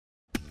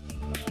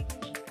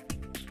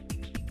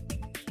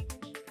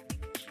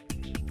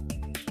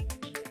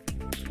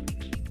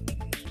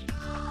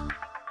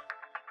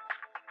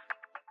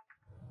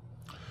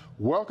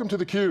Welcome to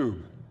theCUBE.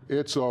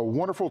 It's a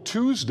wonderful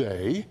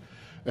Tuesday,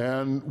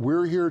 and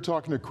we're here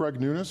talking to Craig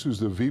Nunes, who's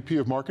the VP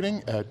of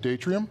Marketing at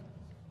Datrium.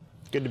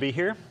 Good to be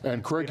here.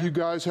 And Craig, you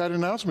guys had an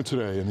announcement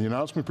today, and the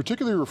announcement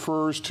particularly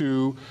refers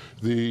to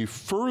the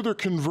further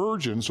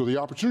convergence, or the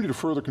opportunity to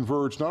further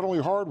converge not only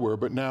hardware,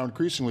 but now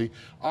increasingly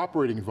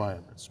operating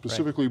environments,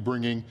 specifically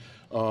bringing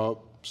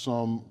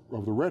some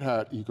of the Red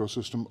Hat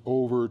ecosystem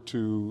over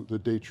to the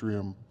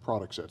Datrium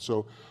product set.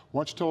 So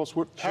why don't you tell us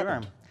what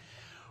happened?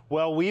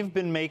 Well, we've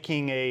been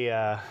making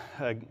a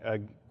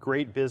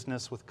great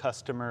business with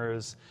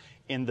customers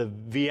in the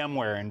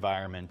VMware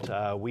environment.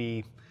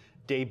 We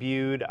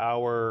debuted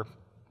our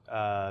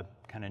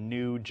kind of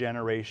new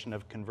generation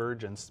of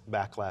convergence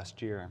back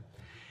last year.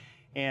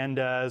 And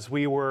as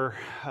we were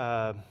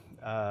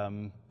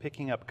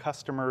picking up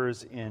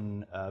customers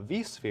in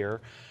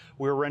vSphere,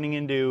 we were running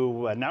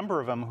into a number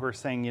of them who were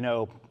saying, you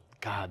know,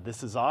 God,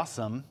 this is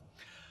awesome.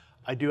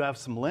 I do have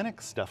some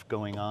Linux stuff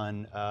going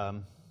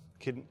on.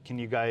 Can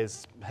you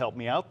guys help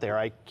me out there?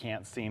 I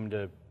can't seem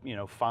to,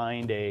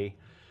 find a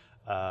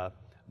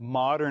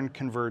modern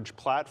converged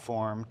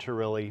platform to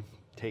really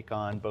take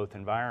on both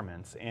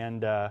environments.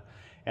 And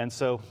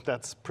so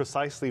that's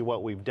precisely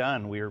what we've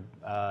done. We're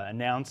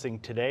announcing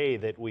today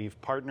that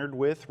we've partnered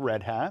with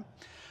Red Hat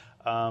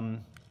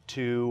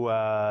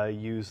to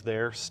use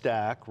their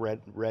stack,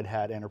 Red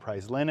Hat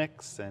Enterprise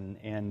Linux,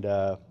 and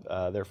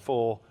their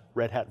full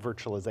Red Hat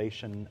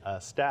virtualization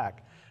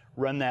stack.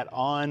 Run that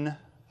on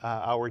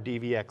our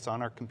DVX,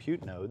 on our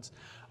compute nodes,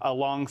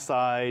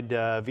 alongside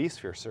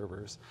vSphere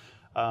servers.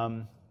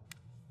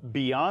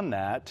 Beyond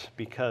that,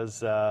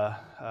 because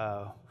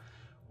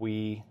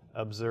we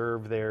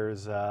observe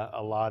there's a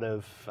lot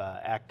of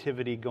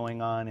activity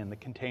going on in the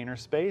container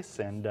space,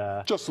 and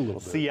just a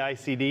little bit.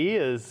 CI/CD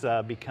is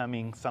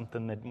becoming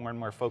something that more and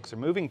more folks are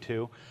moving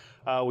to.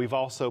 We've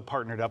also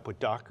partnered up with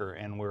Docker,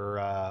 and we're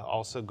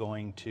also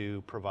going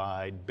to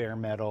provide bare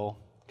metal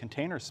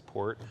container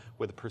support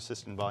with a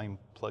persistent volume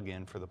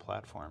plugin for the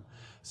platform.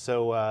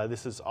 So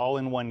this is all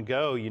in one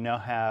go. You now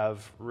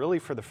have, really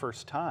for the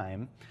first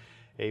time,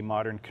 a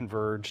modern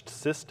converged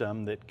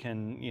system that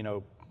can,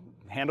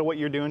 handle what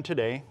you're doing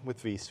today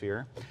with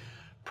vSphere,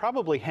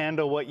 probably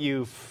handle what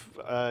you're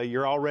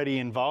already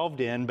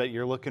involved in, but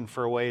you're looking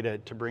for a way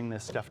to bring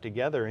this stuff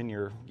together in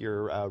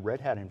your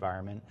Red Hat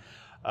environment.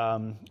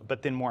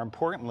 But then more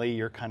importantly,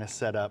 you're kind of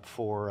set up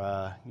for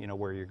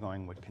where you're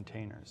going with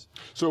containers.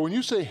 So when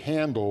you say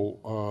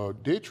handle,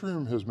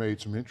 Datrium has made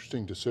some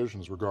interesting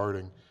decisions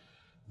regarding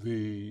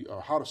the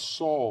how to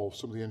solve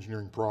some of the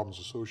engineering problems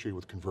associated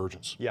with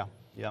convergence. Yeah.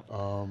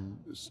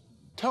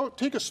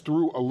 Take us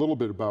through a little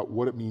bit about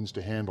what it means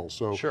to handle.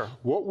 So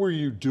what were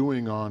you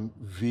doing on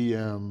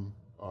VMware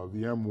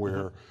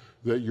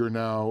that you're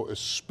now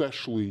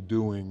especially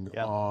doing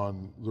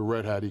on the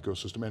Red Hat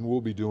ecosystem, and will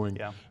be doing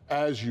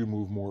as you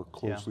move more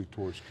closely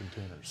towards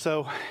containers?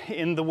 So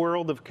in the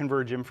world of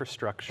converged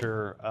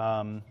infrastructure,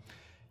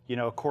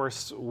 of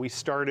course, we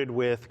started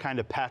with kind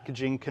of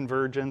packaging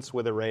convergence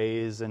with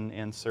arrays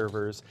and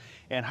servers,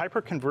 and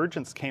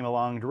hyperconvergence came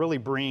along to really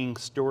bring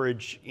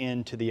storage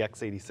into the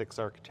x86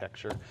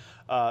 architecture.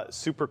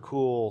 Super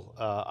cool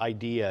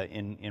idea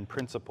in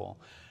principle.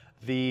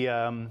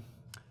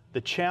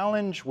 The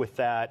challenge with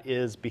that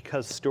is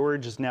because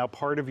storage is now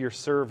part of your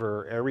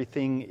server,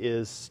 everything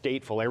is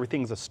stateful,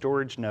 everything's a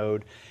storage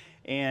node,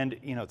 and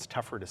it's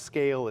tougher to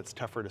scale, it's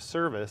tougher to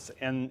service,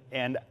 and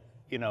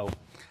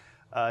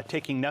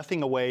taking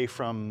nothing away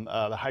from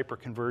the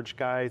hyperconverged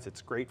guys,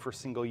 it's great for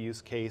single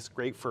use case,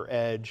 great for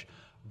edge,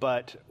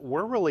 but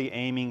we're really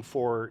aiming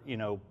for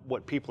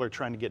what people are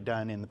trying to get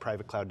done in the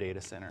private cloud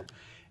data center.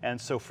 And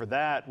so for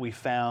that, we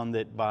found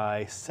that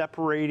by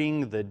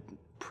separating the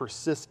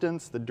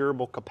persistence, the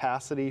durable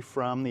capacity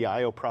from the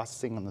I/O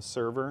processing on the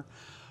server,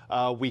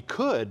 we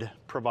could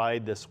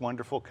provide this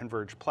wonderful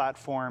converged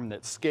platform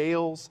that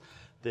scales,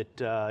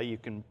 that you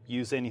can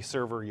use any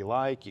server you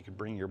like, you could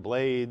bring your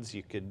blades,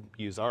 you could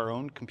use our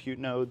own compute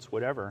nodes,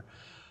 whatever.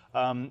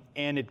 And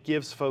it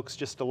gives folks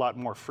just a lot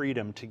more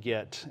freedom to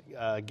get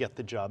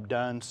the job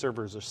done.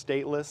 Servers are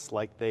stateless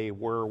like they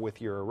were with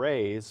your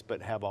arrays,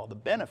 but have all the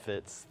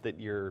benefits that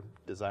you're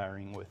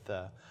desiring with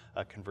a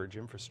converged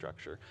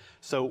infrastructure.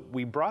 So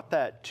we brought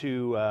that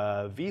to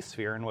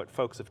vSphere, and what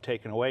folks have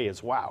taken away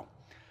is, wow,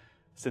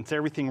 since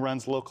everything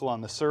runs local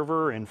on the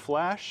server in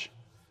Flash,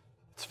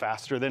 it's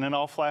faster than an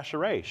all-flash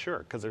array, sure,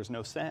 because there's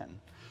no SAN.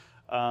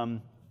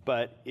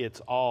 But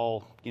it's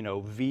all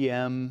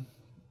VM-based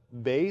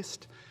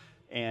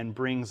and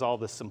brings all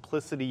the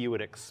simplicity you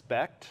would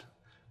expect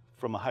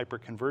from a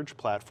hyper-converged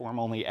platform,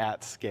 only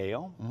at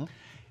scale.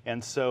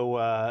 And so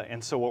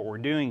what we're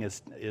doing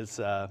is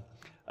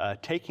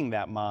taking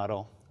that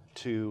model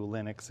to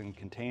Linux and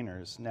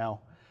containers.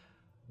 Now,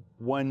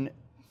 one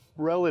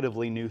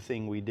relatively new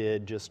thing we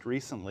did just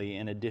recently,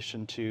 in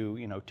addition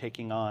to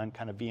taking on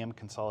kind of VM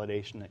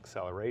consolidation and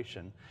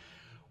acceleration,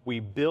 we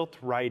built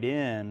right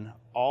in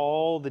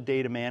all the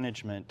data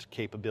management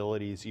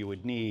capabilities you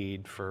would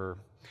need for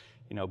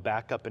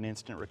backup and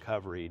instant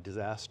recovery,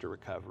 disaster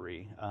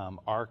recovery,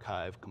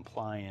 archive,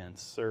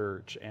 compliance,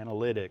 search,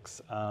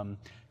 analytics,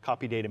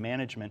 copy data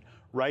management,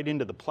 right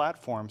into the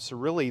platform. So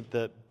really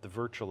the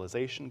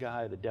virtualization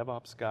guy, the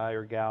DevOps guy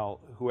or gal,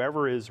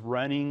 whoever is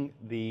running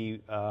the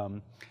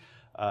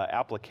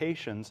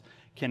applications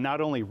can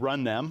not only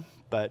run them,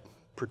 but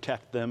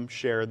protect them,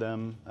 share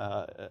them,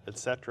 et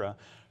cetera,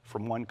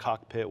 from one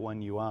cockpit,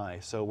 one UI.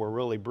 So we're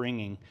really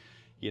bringing,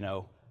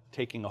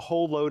 taking a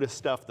whole load of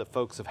stuff that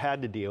folks have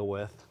had to deal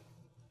with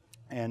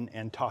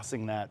and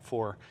tossing that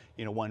for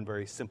one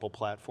very simple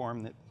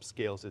platform that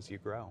scales as you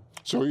grow.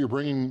 So you're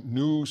bringing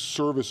new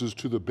services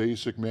to the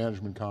basic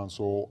management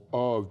console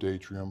of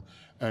Datrium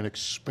and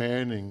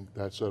expanding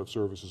that set of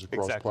services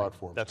across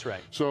platforms. That's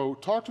right. So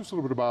talk to us a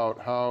little bit about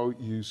how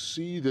you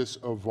see this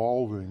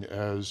evolving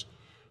as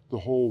the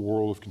whole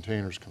world of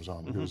containers comes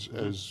on, because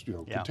as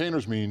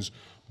containers means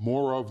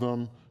more of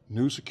them,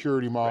 new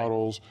security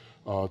models.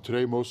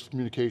 Today, most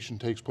communication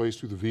takes place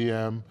through the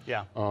VM.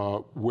 Yeah.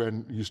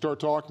 When you start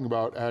talking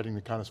about adding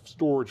the kind of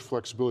storage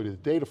flexibility, the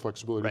data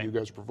flexibility that you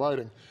guys are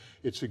providing,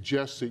 it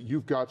suggests that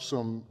you've got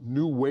some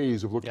new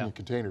ways of looking at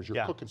containers.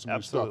 You're cooking some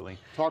new stuff.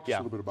 Talk to us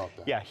a little bit about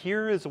that. Yeah,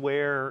 here is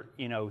where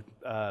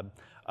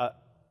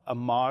a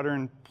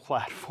modern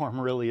platform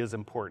really is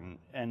important.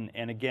 And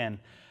again,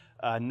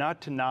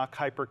 not to knock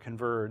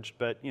hyperconverged,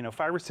 but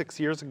 5 or 6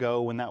 years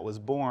ago when that was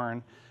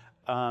born,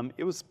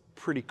 it was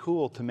pretty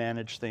cool to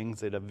manage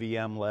things at a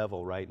VM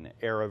level, right? An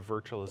era of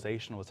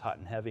virtualization was hot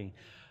and heavy.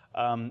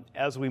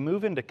 As we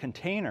move into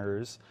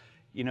containers,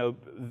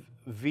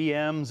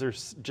 VMs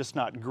are just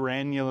not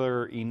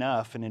granular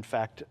enough, and in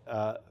fact,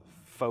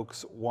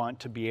 folks want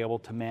to be able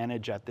to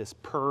manage at this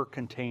per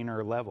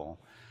container level.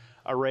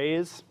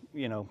 Arrays,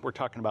 we're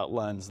talking about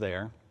LUNs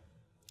there.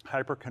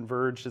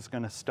 Hyperconverged is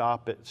going to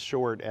stop it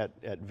short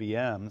at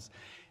VMs,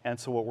 and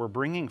so what we're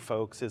bringing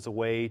folks is a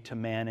way to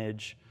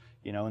manage,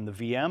 in the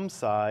VM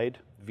side,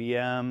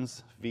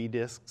 VMs,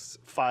 vDisks,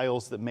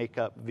 files that make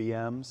up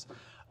VMs,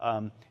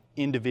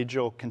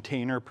 individual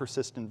container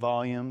persistent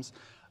volumes,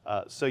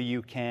 so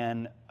you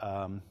can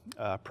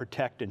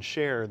protect and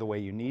share the way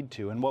you need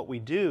to. And what we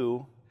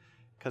do,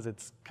 because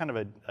it's kind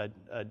of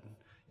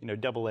a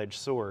double-edged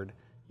sword,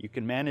 you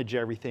can manage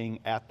everything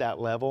at that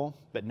level,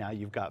 but now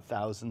you've got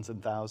thousands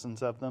and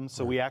thousands of them.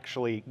 So we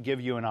actually give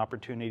you an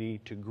opportunity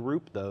to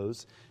group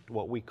those to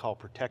what we call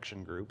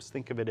protection groups.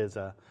 Think of it as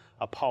a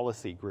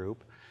policy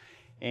group.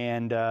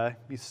 And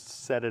you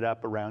set it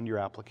up around your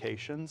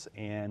applications,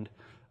 and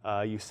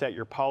you set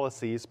your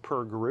policies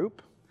per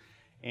group.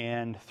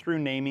 And through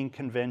naming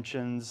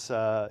conventions,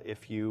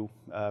 if you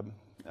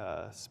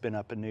spin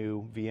up a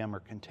new VM or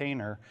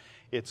container,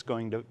 it's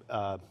going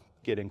to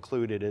get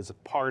included as a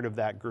part of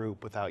that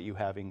group without you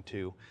having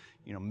to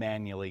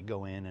manually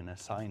go in and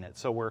assign it.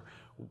 So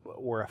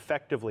we're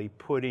effectively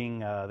putting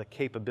the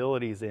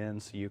capabilities in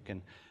so you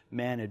can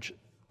manage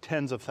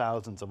tens of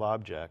thousands of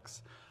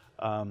objects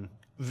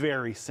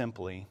very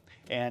simply.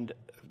 And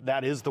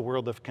that is the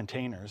world of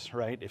containers,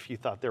 right? If you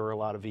thought there were a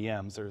lot of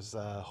VMs, there's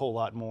a whole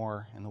lot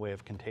more in the way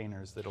of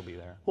containers that'll be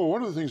there. Well,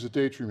 one of the things that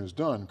Datrium has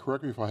done,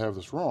 correct me if I have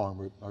this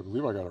wrong, but I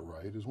believe I got it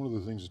right, is one of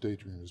the things that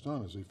Datrium has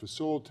done is they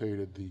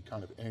facilitated the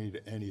kind of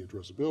any-to-any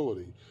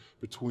addressability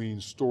between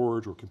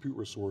storage or compute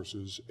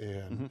resources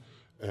and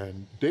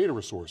data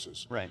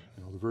resources. Right.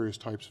 The various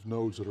types of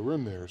nodes that are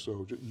in there.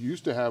 So you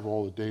used to have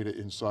all the data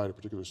inside a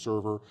particular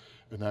server,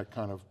 and that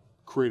kind of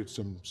created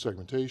some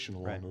segmentation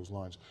along those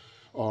lines.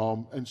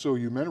 And so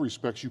in many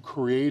respects, you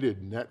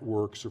created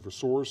networks of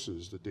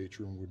resources that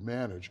Datrium would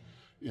manage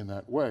in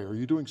that way. Are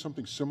you doing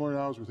something similar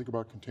now as we think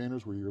about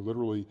containers, where you're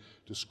literally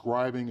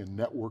describing a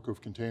network of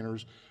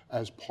containers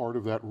as part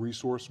of that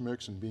resource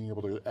mix and being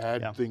able to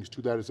add things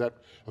to that? Is that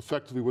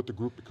effectively what the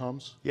group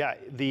becomes? Yeah,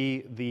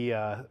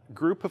 the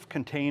group of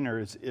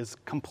containers is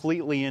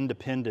completely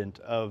independent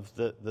of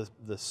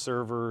the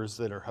servers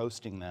that are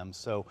hosting them.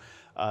 So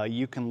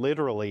you can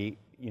literally,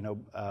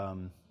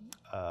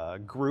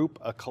 group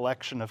a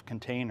collection of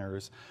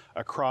containers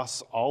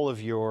across all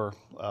of your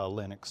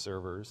Linux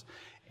servers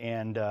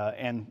and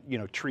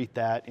treat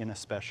that in a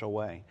special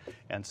way.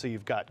 And so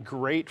you've got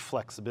great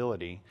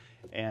flexibility,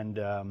 and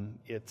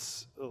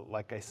it's,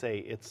 like I say,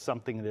 it's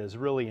something that is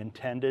really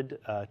intended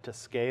to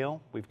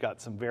scale. We've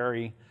got some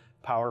very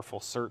powerful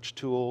search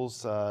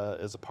tools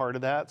as a part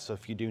of that, so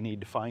if you do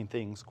need to find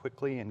things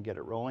quickly and get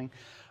it rolling.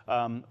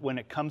 When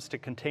it comes to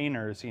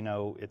containers,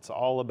 it's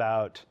all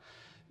about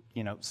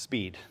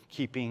speed,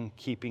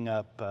 keeping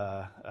up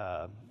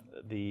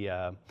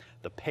the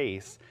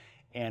pace,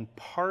 and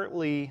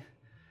partly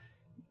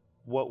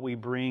what we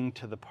bring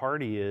to the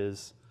party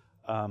is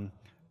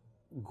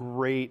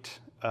great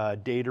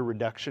data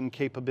reduction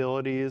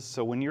capabilities.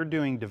 So when you're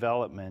doing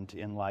development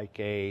in like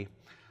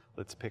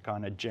let's pick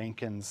on a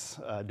Jenkins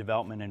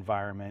development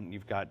environment,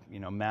 you've got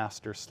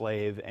master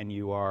slave, and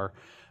you are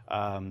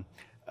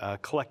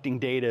collecting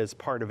data as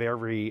part of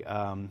every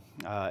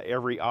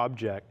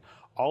object.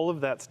 All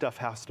of that stuff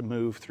has to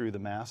move through the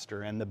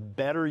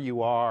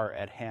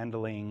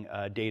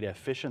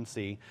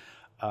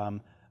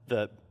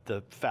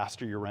the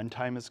faster your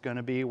runtime is going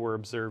to be. We're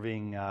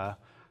observing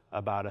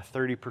about a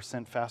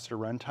 30% faster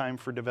runtime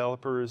for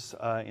developers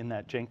in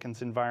that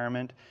Jenkins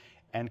environment.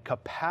 And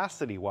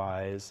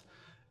capacity-wise,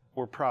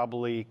 we're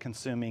probably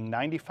consuming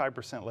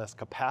 95% less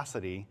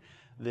capacity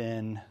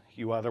than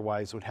you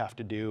otherwise would have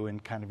to do in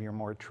kind of your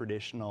more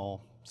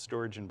traditional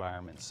storage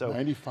environment. So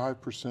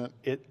 95%?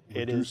 It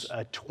is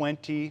a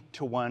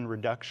 20-to-1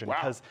 reduction, Wow.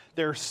 because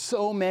there are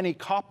so many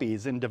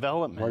copies in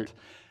development. Right.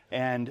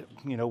 And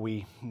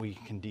we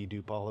can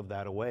dedupe all of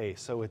that away.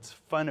 So it's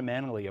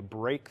fundamentally a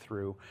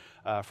breakthrough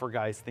for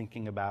guys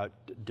thinking about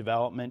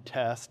development,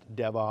 test,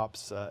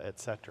 DevOps, et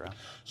cetera.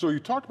 So you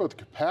talked about the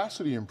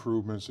capacity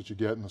improvements that you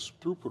get and the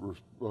throughput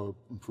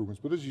improvements,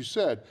 but as you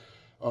said,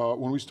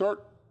 when we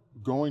start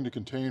going to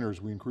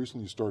containers, we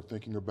increasingly start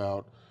thinking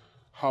about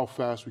how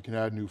fast we can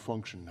add new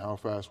function, how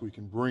fast we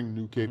can bring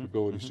new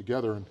capabilities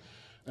together.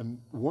 And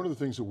one of the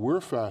things that we're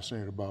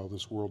fascinated about in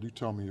this world, you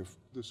tell me if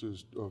this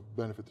is a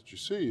benefit that you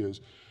see,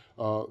 is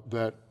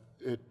that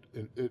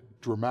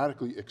it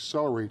dramatically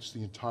accelerates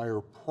the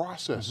entire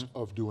process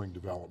of doing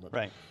development.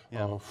 Right.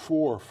 Yeah.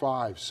 4,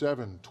 5,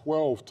 7,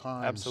 12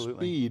 times Absolutely.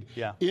 speed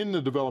Yeah. in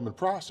the development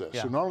process.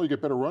 Yeah. So not only do you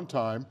get better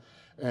runtime,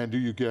 and do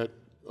you get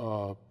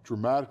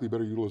dramatically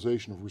better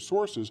utilization of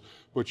resources,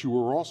 but you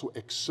are also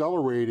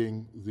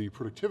accelerating the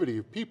productivity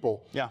of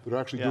people that are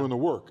actually doing the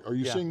work. Are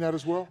you seeing that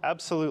as well?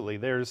 Absolutely.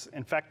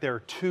 In fact, there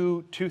are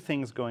two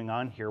things going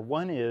on here.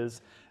 One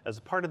is, as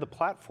a part of the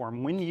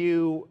platform, when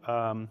you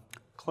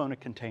clone a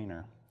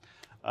container,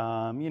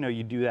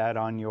 you do that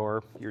on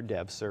your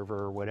dev server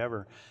or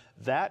whatever,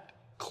 that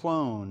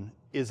clone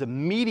is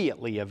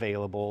immediately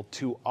available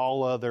to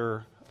all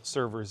other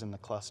servers in the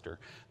cluster.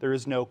 There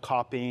is no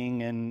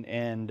copying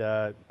and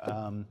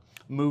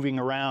moving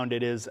around.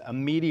 It is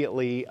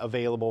immediately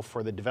available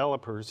for the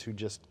developers who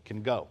just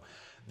can go.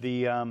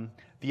 The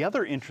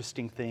other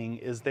interesting thing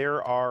is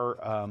there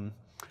are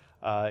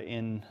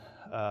in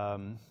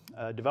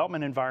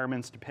development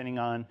environments, depending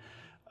on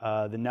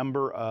the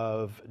number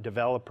of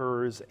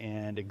developers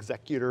and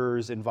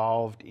executors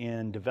involved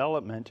in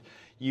development,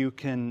 you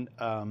can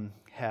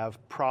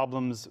have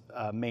problems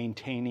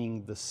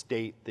maintaining the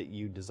state that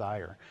you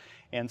desire.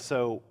 And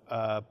so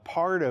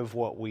part of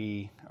what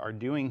we are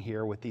doing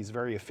here with these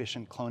very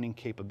efficient cloning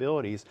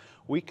capabilities,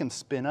 we can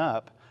spin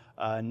up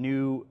a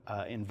new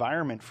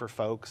environment for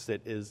folks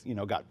that is,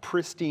 got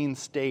pristine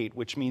state,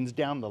 which means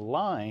down the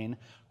line,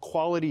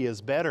 quality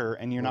is better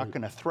and you're not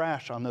going to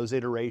thrash on those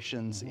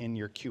iterations in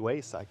your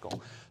QA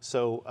cycle.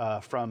 So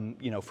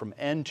from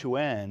end to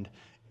end,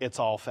 it's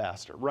all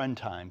faster.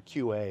 Runtime,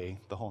 QA,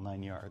 the whole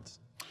 9 yards.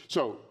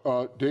 So,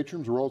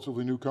 Datrium's a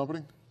relatively new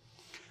company?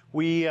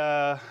 We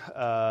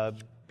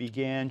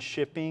began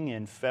shipping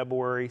in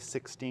February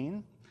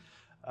 16.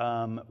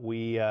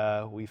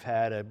 We've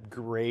had a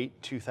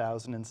great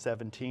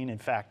 2017. In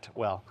fact,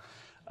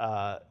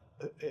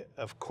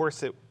 of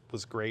course it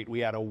was great. We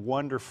had a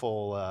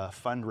wonderful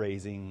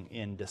fundraising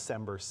in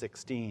December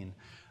 16,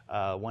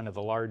 one of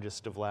the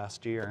largest of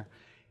last year.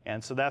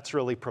 And so that's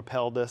really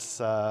propelled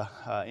us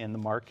in the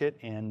market.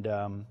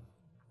 And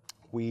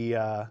we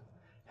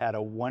had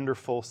a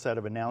wonderful set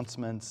of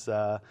announcements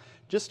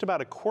just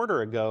about a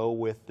quarter ago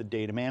with the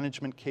data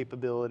management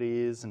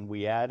capabilities, and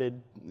we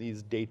added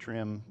these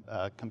Datrium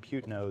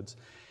compute nodes.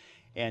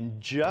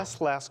 And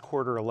just last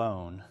quarter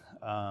alone,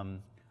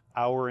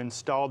 our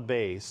installed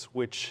base,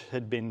 which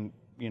had been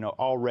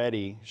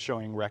already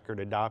showing record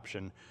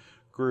adoption,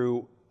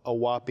 grew a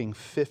whopping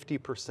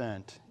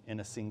 50% in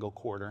a single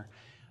quarter.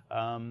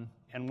 And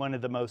one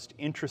of the most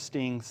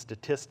interesting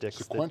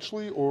statistics—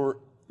 Sequentially or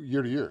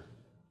year to year?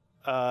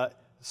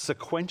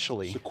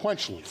 Sequentially.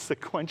 Sequentially.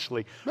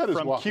 Sequentially. That is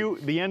From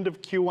the end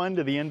of Q1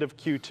 to the end of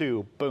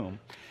Q2, boom.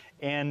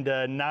 And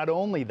not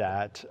only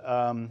that,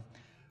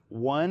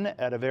 1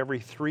 out of every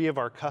 3 of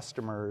our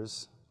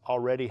customers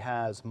already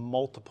has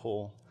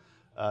multiple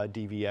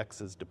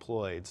DVXs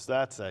deployed. So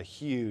that's a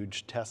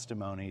huge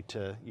testimony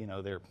to,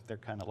 they're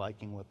kind of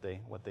liking what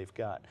they've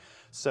got.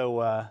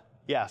 So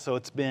so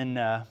it's been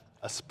a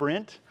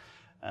sprint.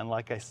 And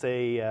like I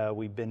say,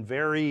 we've been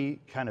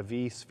very kind of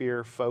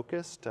vSphere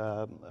focused.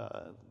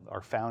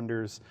 Our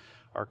founders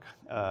are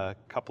a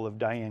couple of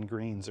Diane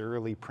Green's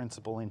early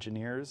principal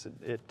engineers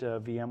at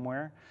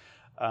VMware.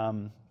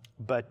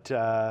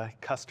 But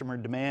customer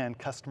demand,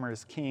 customer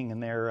is king,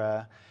 and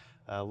they're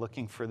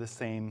looking for the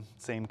same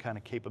kind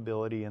of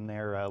capability in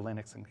their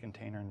Linux and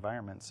container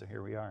environments. So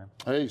here we are.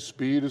 Hey,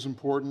 speed is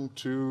important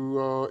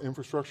to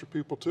infrastructure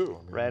people too.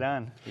 Right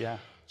on, yeah.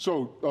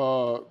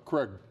 So,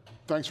 Craig,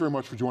 thanks very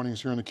much for joining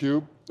us here on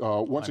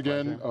theCUBE. Once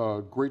again,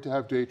 great to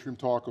have Datrium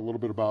talk a little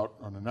bit about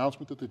an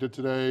announcement that they did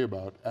today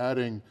about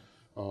adding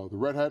the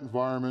Red Hat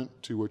environment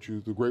to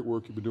the great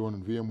work you've been doing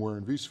in VMware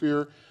and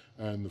vSphere,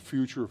 and the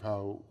future of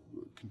how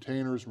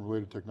containers and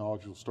related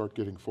technology will start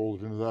getting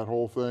folded into that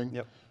whole thing.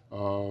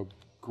 Yep.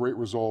 Great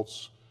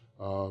results,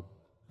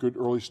 good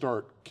early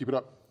start. Keep it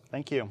up.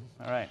 Thank you.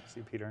 All right,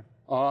 see you, Peter.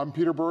 I'm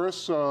Peter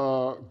Burris.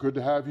 Good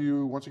to have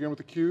you once again with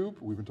theCUBE.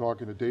 We've been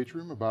talking to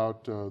Datrium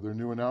about their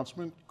new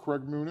announcement.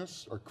 Craig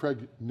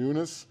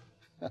Nunes,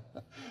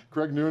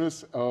 Craig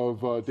Nunes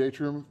of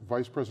Datrium,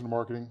 Vice President of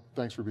Marketing.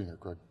 Thanks for being here,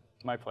 Craig.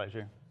 My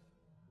pleasure.